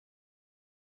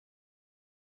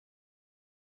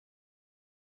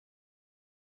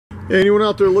Anyone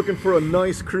out there looking for a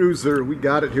nice cruiser, we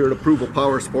got it here at Approval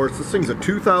Power Sports. This thing's a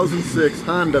 2006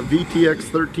 Honda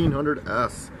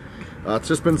Vtx1300S. It's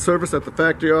just been serviced at the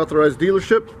factory authorized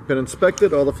dealership, been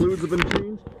inspected, all the fluids have been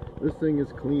changed. This thing is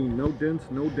clean, no dents,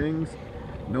 no dings,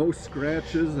 no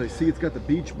scratches. I see it's got the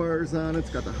beach bars on it, it's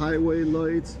got the highway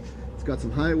lights, it's got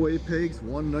some highway pegs.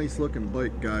 One nice looking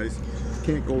bike, guys.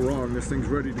 Can't go wrong, this thing's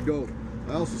ready to go.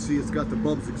 I also see it's got the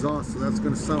Bubs exhaust, so that's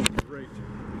going to sound great.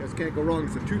 You guys can't go wrong.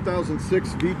 It's a 2006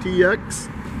 VTX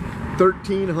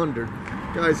 1300.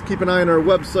 Guys, keep an eye on our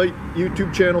website,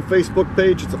 YouTube channel, Facebook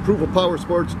page. It's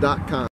approvalpowersports.com.